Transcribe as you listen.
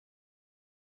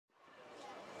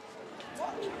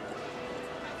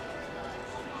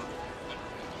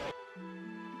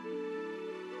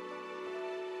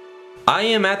I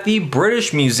am at the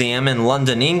British Museum in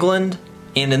London, England,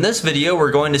 and in this video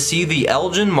we're going to see the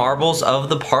Elgin Marbles of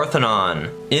the Parthenon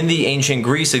in the Ancient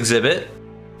Greece exhibit.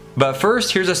 But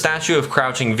first, here's a statue of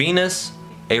Crouching Venus,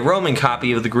 a Roman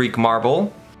copy of the Greek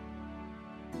marble.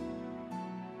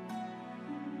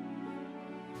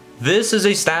 This is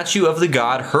a statue of the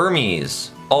god Hermes,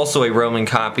 also a Roman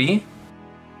copy.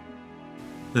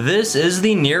 This is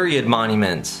the Nereid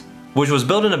monument, which was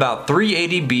built in about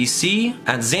 380 BC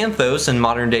at Xanthos in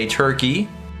modern-day Turkey.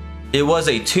 It was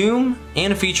a tomb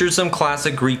and featured some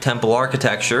classic Greek temple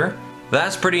architecture.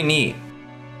 That's pretty neat.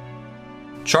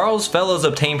 Charles Fellows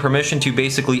obtained permission to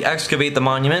basically excavate the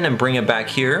monument and bring it back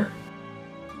here.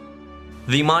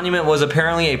 The monument was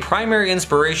apparently a primary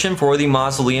inspiration for the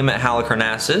Mausoleum at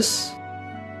Halicarnassus.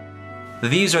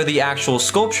 These are the actual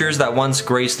sculptures that once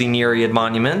graced the Nereid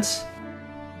monument.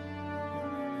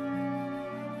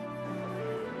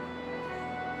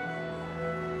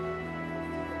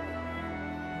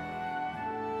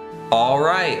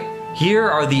 Alright, here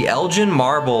are the Elgin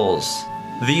Marbles.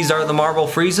 These are the marble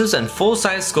friezes and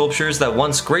full-size sculptures that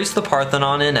once graced the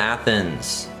Parthenon in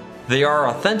Athens. They are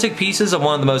authentic pieces of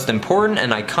one of the most important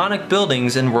and iconic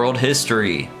buildings in world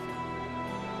history.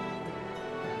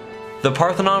 The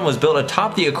Parthenon was built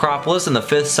atop the Acropolis in the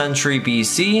 5th century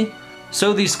BC,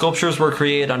 so these sculptures were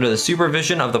created under the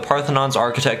supervision of the Parthenon's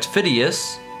architect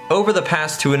Phidias. Over the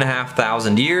past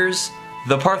 2,500 years,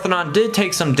 the Parthenon did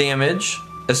take some damage,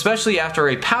 especially after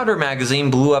a powder magazine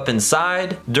blew up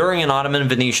inside during an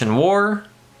Ottoman-Venetian war.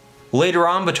 Later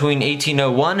on, between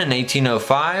 1801 and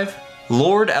 1805,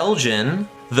 Lord Elgin,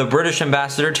 the British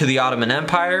ambassador to the Ottoman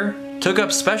Empire, took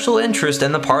up special interest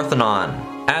in the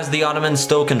Parthenon. As the Ottomans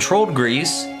still controlled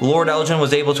Greece, Lord Elgin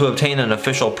was able to obtain an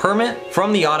official permit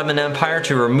from the Ottoman Empire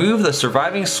to remove the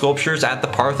surviving sculptures at the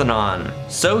Parthenon.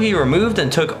 So he removed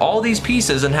and took all these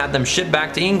pieces and had them shipped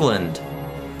back to England.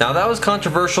 Now that was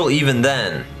controversial even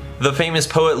then. The famous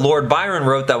poet Lord Byron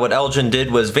wrote that what Elgin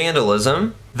did was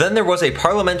vandalism. Then there was a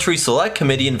parliamentary select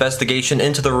committee investigation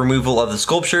into the removal of the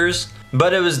sculptures,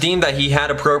 but it was deemed that he had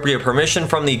appropriate permission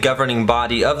from the governing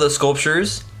body of the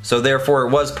sculptures, so therefore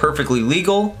it was perfectly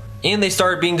legal, and they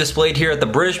started being displayed here at the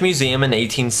British Museum in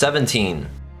 1817.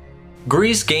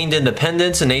 Greece gained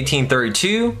independence in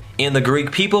 1832, and the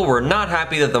Greek people were not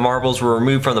happy that the marbles were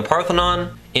removed from the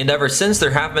Parthenon, and ever since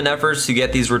there have been efforts to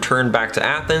get these returned back to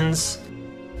Athens.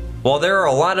 While there are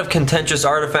a lot of contentious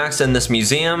artifacts in this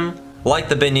museum, like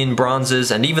the Binion bronzes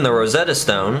and even the Rosetta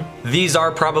Stone, these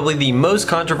are probably the most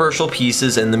controversial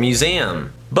pieces in the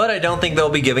museum, but I don't think they'll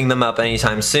be giving them up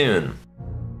anytime soon.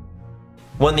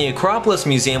 When the Acropolis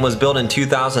Museum was built in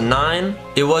 2009,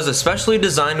 it was especially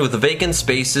designed with vacant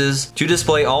spaces to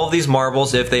display all of these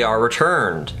marbles if they are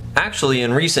returned. Actually,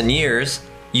 in recent years,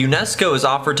 UNESCO has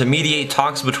offered to mediate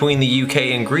talks between the UK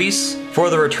and Greece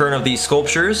for the return of these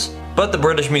sculptures, but the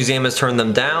British Museum has turned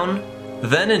them down.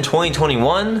 Then in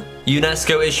 2021,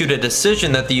 UNESCO issued a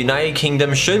decision that the United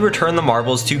Kingdom should return the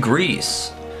marbles to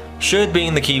Greece. Should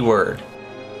being the key word.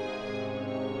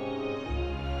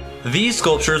 These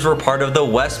sculptures were part of the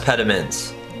West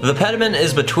Pediment. The pediment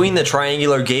is between the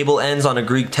triangular gable ends on a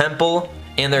Greek temple,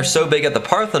 and they're so big at the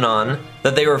Parthenon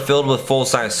that they were filled with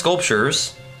full-size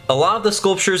sculptures. A lot of the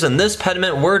sculptures in this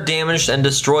pediment were damaged and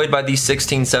destroyed by the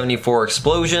 1674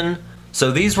 explosion, so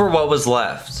these were what was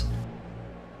left.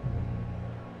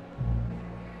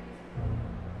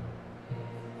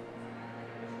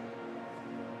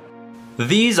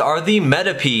 These are the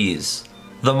metopes,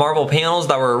 the marble panels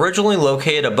that were originally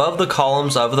located above the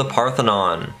columns of the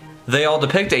Parthenon. They all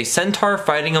depict a centaur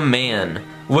fighting a man,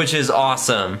 which is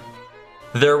awesome.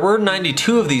 There were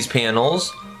 92 of these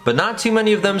panels, but not too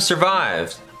many of them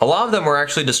survived. A lot of them were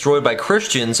actually destroyed by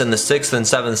Christians in the 6th and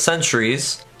 7th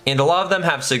centuries, and a lot of them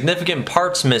have significant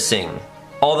parts missing.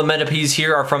 All the metopes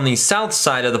here are from the south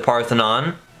side of the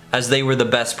Parthenon, as they were the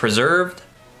best preserved.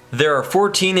 There are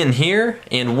 14 in here,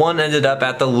 and one ended up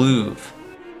at the Louvre.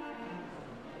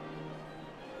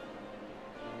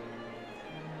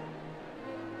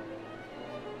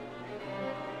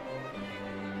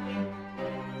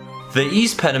 The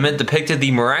east pediment depicted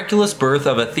the miraculous birth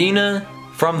of Athena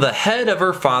from the head of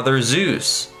her father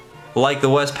Zeus. Like the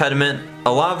west pediment,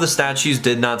 a lot of the statues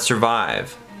did not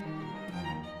survive.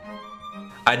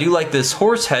 I do like this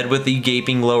horse head with the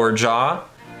gaping lower jaw.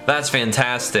 That's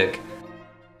fantastic.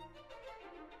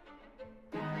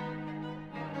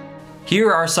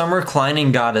 Here are some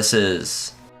reclining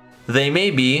goddesses. They may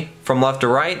be, from left to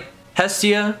right,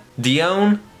 Hestia,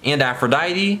 Dione, and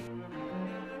Aphrodite.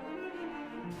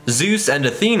 Zeus and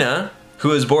Athena, who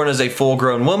was born as a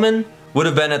full-grown woman, would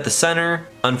have been at the center.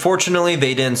 Unfortunately,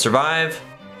 they didn't survive.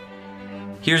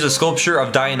 Here's a sculpture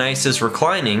of Dionysus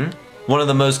reclining, one of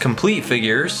the most complete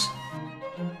figures.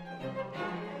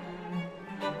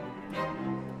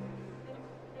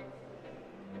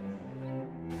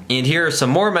 And here are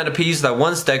some more metopes that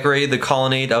once decorated the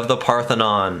colonnade of the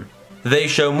Parthenon. They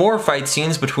show more fight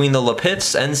scenes between the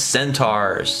Lapiths and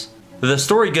centaurs. The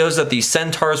story goes that the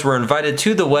centaurs were invited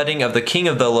to the wedding of the king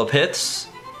of the Lapiths,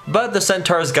 but the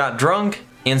centaurs got drunk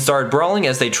and started brawling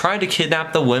as they tried to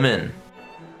kidnap the women.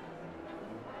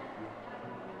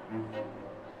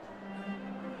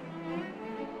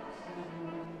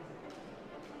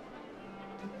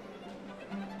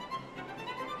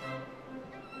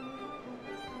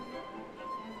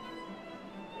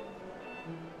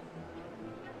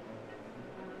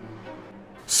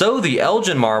 So the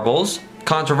Elgin Marbles,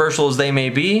 controversial as they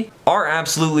may be, are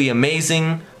absolutely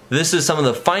amazing. This is some of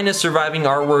the finest surviving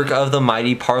artwork of the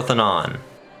mighty Parthenon.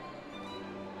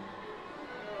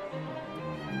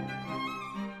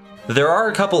 There are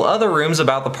a couple other rooms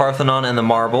about the Parthenon and the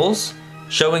marbles,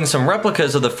 showing some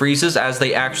replicas of the friezes as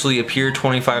they actually appeared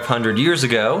 2,500 years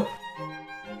ago.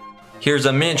 Here's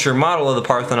a miniature model of the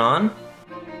Parthenon.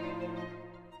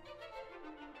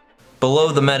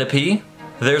 Below the metope,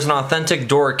 there's an authentic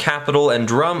Doric capital and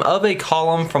drum of a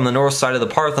column from the north side of the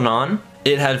Parthenon.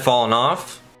 It had fallen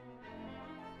off.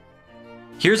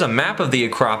 Here's a map of the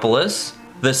Acropolis,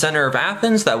 the center of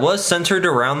Athens that was centered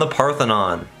around the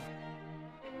Parthenon.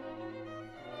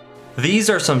 These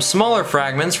are some smaller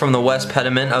fragments from the west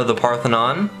pediment of the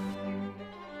Parthenon.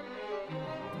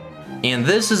 And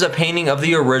this is a painting of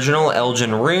the original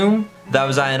Elgin room that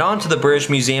was added on to the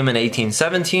British Museum in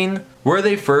 1817, where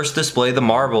they first displayed the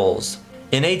marbles.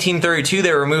 In 1832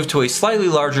 they were moved to a slightly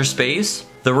larger space,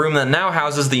 the room that now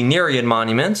houses the Nereid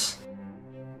monuments.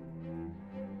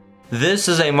 This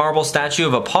is a marble statue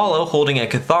of Apollo holding a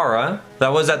kithara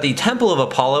that was at the Temple of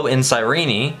Apollo in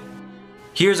Cyrene.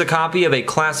 Here's a copy of a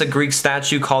classic Greek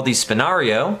statue called the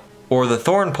Spinario, or the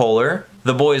thorn puller.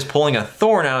 The boy is pulling a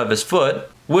thorn out of his foot,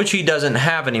 which he doesn't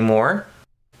have anymore.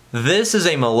 This is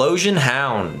a Mausoleum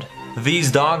hound.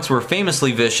 These dogs were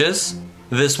famously vicious.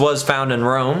 This was found in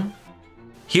Rome.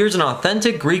 Here's an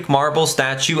authentic Greek marble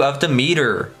statue of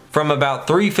Demeter from about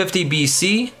 350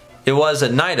 BC. It was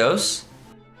at Knidos.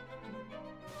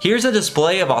 Here's a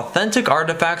display of authentic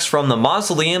artifacts from the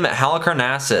Mausoleum at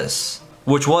Halicarnassus,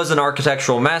 which was an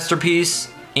architectural masterpiece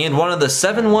and one of the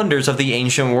 7 wonders of the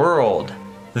ancient world.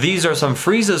 These are some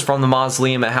friezes from the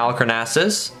Mausoleum at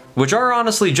Halicarnassus, which are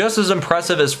honestly just as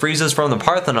impressive as friezes from the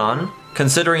Parthenon,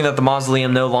 considering that the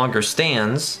mausoleum no longer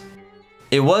stands.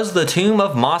 It was the tomb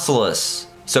of Mausolus,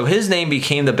 so his name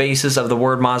became the basis of the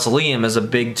word mausoleum as a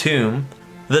big tomb.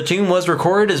 The tomb was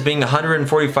recorded as being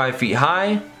 145 feet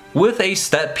high, with a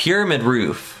step pyramid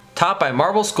roof, topped by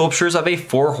marble sculptures of a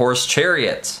 4-horse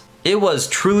chariot. It was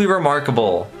truly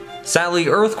remarkable. Sadly,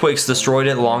 earthquakes destroyed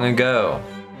it long ago.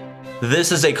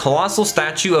 This is a colossal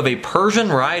statue of a Persian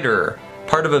rider,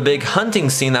 part of a big hunting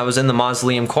scene that was in the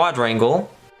Mausoleum quadrangle.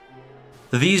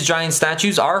 These giant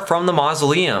statues are from the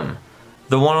Mausoleum.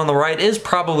 The one on the right is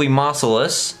probably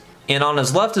Mausolus, and on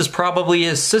his left is probably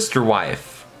his sister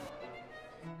wife.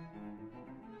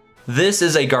 This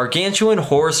is a gargantuan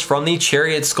horse from the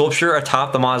chariot sculpture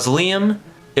atop the Mausoleum.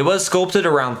 It was sculpted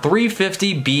around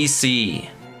 350 BC.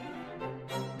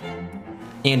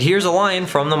 And here's a lion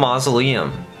from the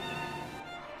Mausoleum.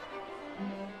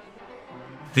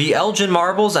 The Elgin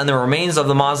Marbles and the remains of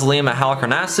the Mausoleum at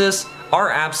Halicarnassus are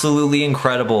absolutely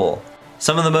incredible.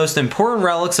 Some of the most important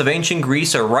relics of ancient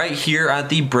Greece are right here at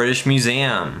the British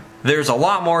Museum. There's a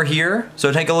lot more here,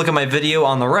 so take a look at my video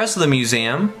on the rest of the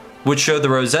museum, which showed the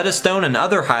Rosetta Stone and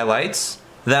other highlights.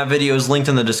 That video is linked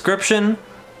in the description.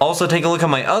 Also take a look at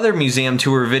my other museum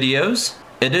tour videos.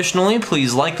 Additionally,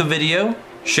 please like the video,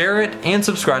 share it, and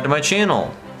subscribe to my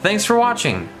channel. Thanks for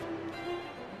watching!